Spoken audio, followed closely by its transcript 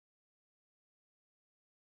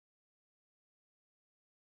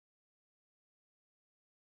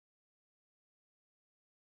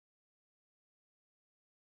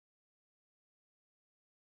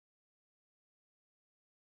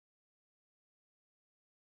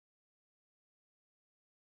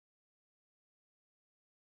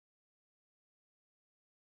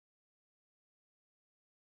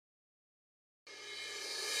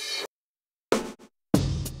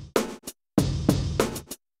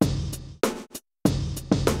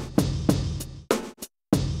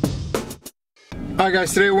Alright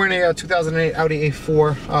guys, today we're in a 2008 Audi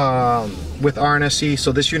A4 with rns-e.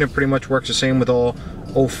 So this unit pretty much works the same with all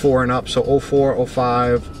 04 and up. So 04,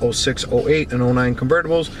 05, 06, 08, and 09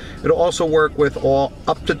 convertibles. It'll also work with all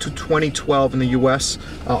up to 2012 in the US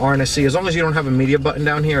rns-e. As long as you don't have a media button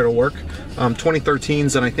down here, it'll work.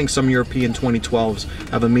 2013s and I think some European 2012s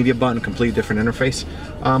have a media button, completely different interface.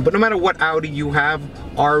 But no matter what Audi you have,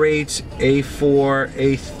 R8, A4,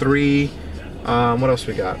 A3, what else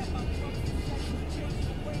we got?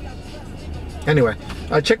 Anyway,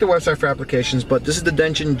 check the website for applications, but this is the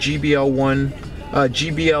Dension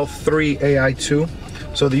GBL3AI2.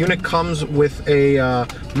 So the unit comes with a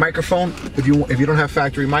microphone, if you don't have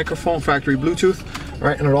factory microphone, factory Bluetooth,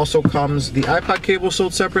 right? And it also comes the iPod cable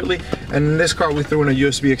sold separately, and in this car we threw in a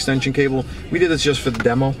USB extension cable. We did this just for the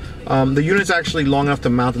demo. The unit's actually long enough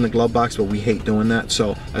to mount in the glove box, but we hate doing that,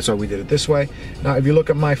 so that's why we did it this way. Now if you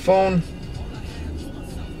look at my phone,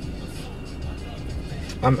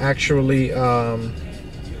 I'm actually gonna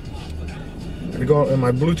go in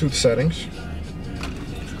my Bluetooth settings.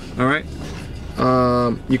 All right,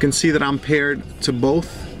 you can see that I'm paired to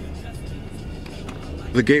both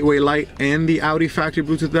the gateway light and the Audi factory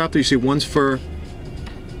Bluetooth adapter. You see one's for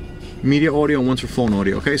media audio and one's for phone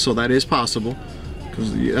audio. Okay, so that is possible,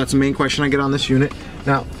 because that's the main question I get on this unit.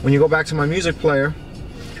 Now, when you go back to my music player,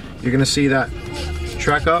 you're gonna see that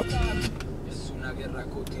track up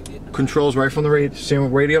controls right from the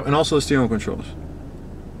steering radio, and also the steering controls.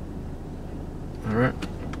 All right,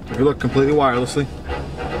 if you look, completely wirelessly.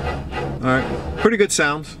 All right, pretty good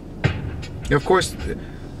sounds. Of course,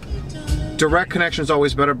 direct connection is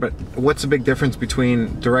always better, but what's the big difference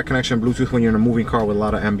between direct connection and Bluetooth when you're in a moving car with a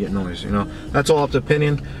lot of ambient noise? You know, that's all up to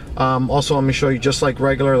opinion. Also, let me show you, just like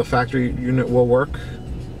regular, the factory unit will work.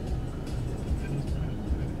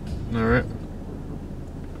 All right.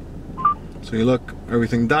 So you look,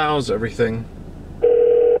 everything dials, everything.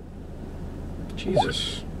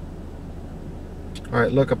 Jesus. All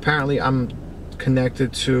right, look, apparently I'm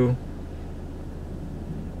connected to.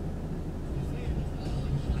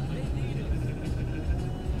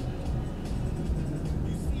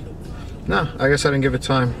 No, I guess I didn't give it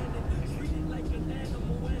time.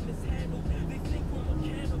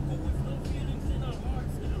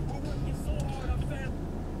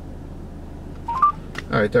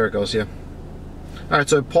 All right, there it goes, yeah. All right,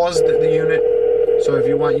 so it paused the unit. So if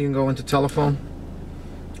you want, you can go into telephone.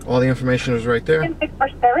 All the information is right there. Hey,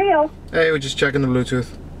 we're just checking the Bluetooth.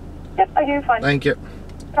 Yep, I hear you fine. Thank you.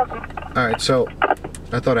 Welcome. All right, so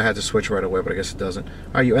I thought I had to switch right away, but I guess it doesn't. All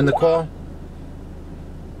right, you end the call.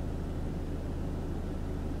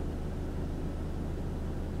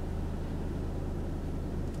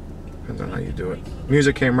 Depends on how you do it.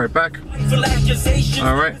 Music came right back.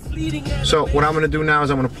 All right. So what I'm going to do now is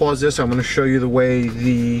I'm going to pause this. I'm going to show you the way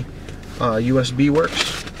the USB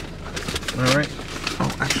works. All right. Oh,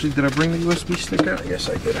 actually, did I bring the USB stick out? Yes,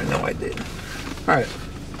 I did. I know I did. All right.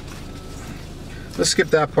 Let's skip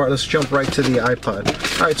that part. Let's jump right to the iPod.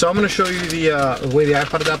 All right. So I'm going to show you the way the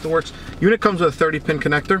iPod adapter works. Unit comes with a 30-pin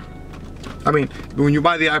connector. I mean, when you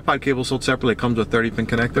buy the iPod cable sold separately, it comes with a 30-pin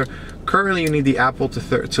connector. Currently, you need the Apple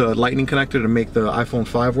to Lightning connector to make the iPhone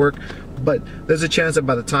 5 work. But there's a chance that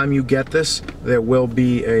by the time you get this, there will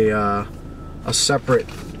be a separate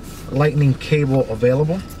Lightning cable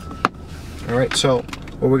available. All right, so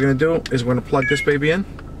what we're gonna do is we're gonna plug this baby in.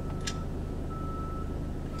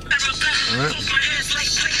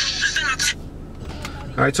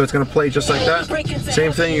 All right, so it's gonna play just like that.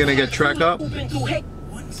 Same thing, you're gonna get track up,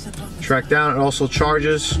 track down. It also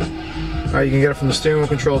charges. All right, you can get it from the steering wheel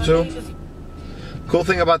control too. Cool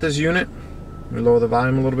thing about this unit, let me lower the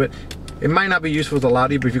volume a little bit. It might not be useful with a lot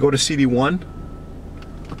of you, but if you go to CD1,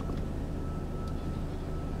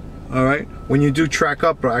 all right, when you do track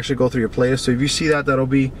up, it'll actually go through your playlist. So if you see that, that'll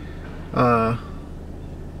be, no,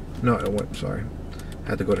 it went, sorry. I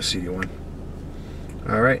had to go to CD1.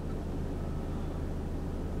 All right.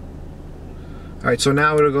 All right, so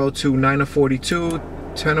now it'll go to 9 of 42,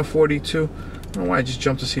 10 of 42. I don't know why I just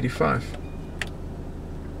jumped to CD5.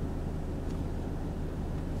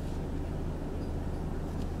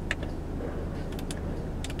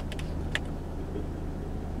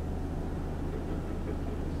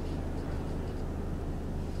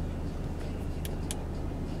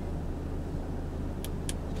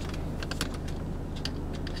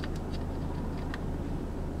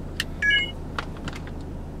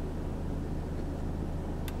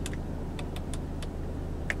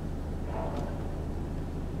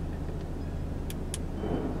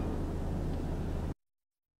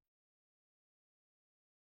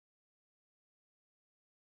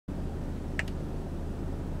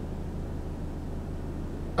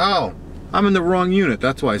 Oh, I'm in the wrong unit.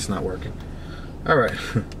 That's why it's not working. All right.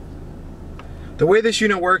 The way this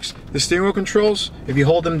unit works, the steering wheel controls, if you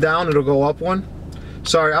hold them down, it'll go up one.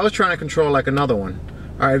 Sorry, I was trying to control like another one.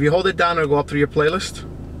 All right, if you hold it down, it'll go up through your playlist.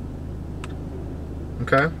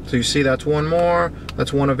 Okay, so you see that's one more.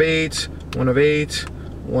 That's 1 of 8, 1 of 8,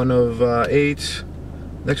 1 of 8.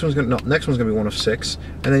 Next one's gonna be 1 of 6,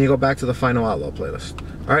 and then you go back to the Final Outlaw playlist.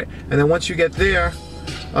 All right, and then once you get there,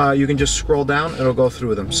 you can just scroll down. It'll go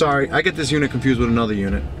through them. Sorry, I get this unit confused with another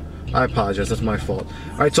unit. I apologize. That's my fault.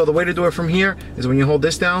 All right, so the way to do it from here is when you hold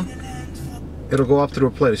this down, it'll go up through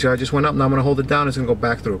a playlist. See, I just went up. Now I'm gonna hold it down. It's gonna go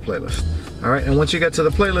back through a playlist. All right, and once you get to the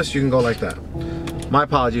playlist, you can go like that. My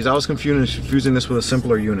apologies. I was confusing this with a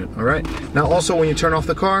simpler unit. All right. Now also, when you turn off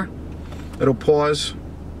the car, it'll pause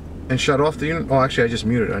and shut off the unit. Oh, actually, I just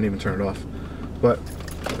muted it. I didn't even turn it off. But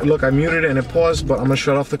look, I muted it and it paused, but I'm gonna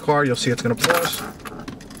shut off the car. You'll see it's gonna pause.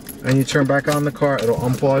 And you turn back on the car, it'll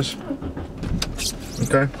unpause.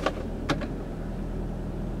 Okay.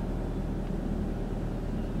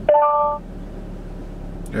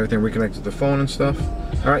 Everything reconnected to the phone and stuff.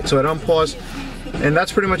 All right, so it unpaused. And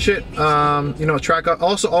that's pretty much it. You know, track up.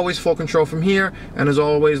 Also, always full control from here. And as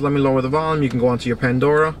always, let me lower the volume. You can go onto your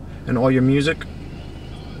Pandora and all your music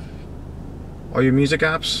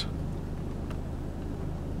apps.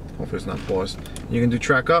 Hopefully it's not paused. You can do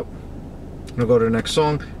track up. We'll go to the next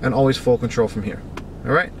song, and always full control from here.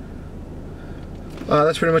 All right.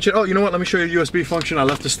 That's pretty much it. Oh, you know what? Let me show you the USB function. I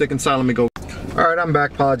left the stick inside. Let me go. All right, I'm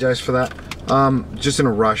back. Apologize for that. Just in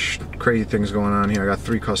a rush. Crazy things going on here. I got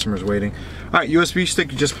 3 customers waiting. All right, USB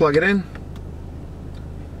stick. You just plug it in.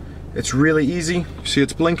 It's really easy. You see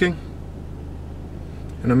it's blinking.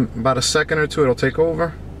 In about a second or two, it'll take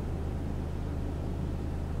over.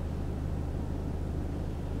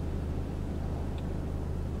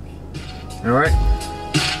 All right,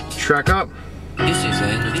 track up.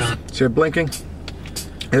 See it blinking?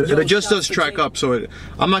 It just does track up, so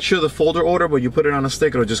I'm not sure the folder order, but you put it on a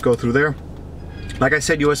stick, it'll just go through there. Like I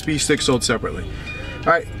said, USB stick sold separately.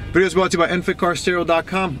 All right, video is brought to you by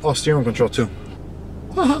enfitcarstereo.com. Oh, steering control too.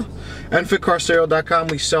 enfitcarstereo.com.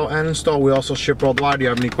 We sell and install. We also ship worldwide. If you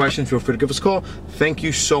have any questions, feel free to give us a call. Thank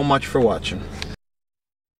you so much for watching.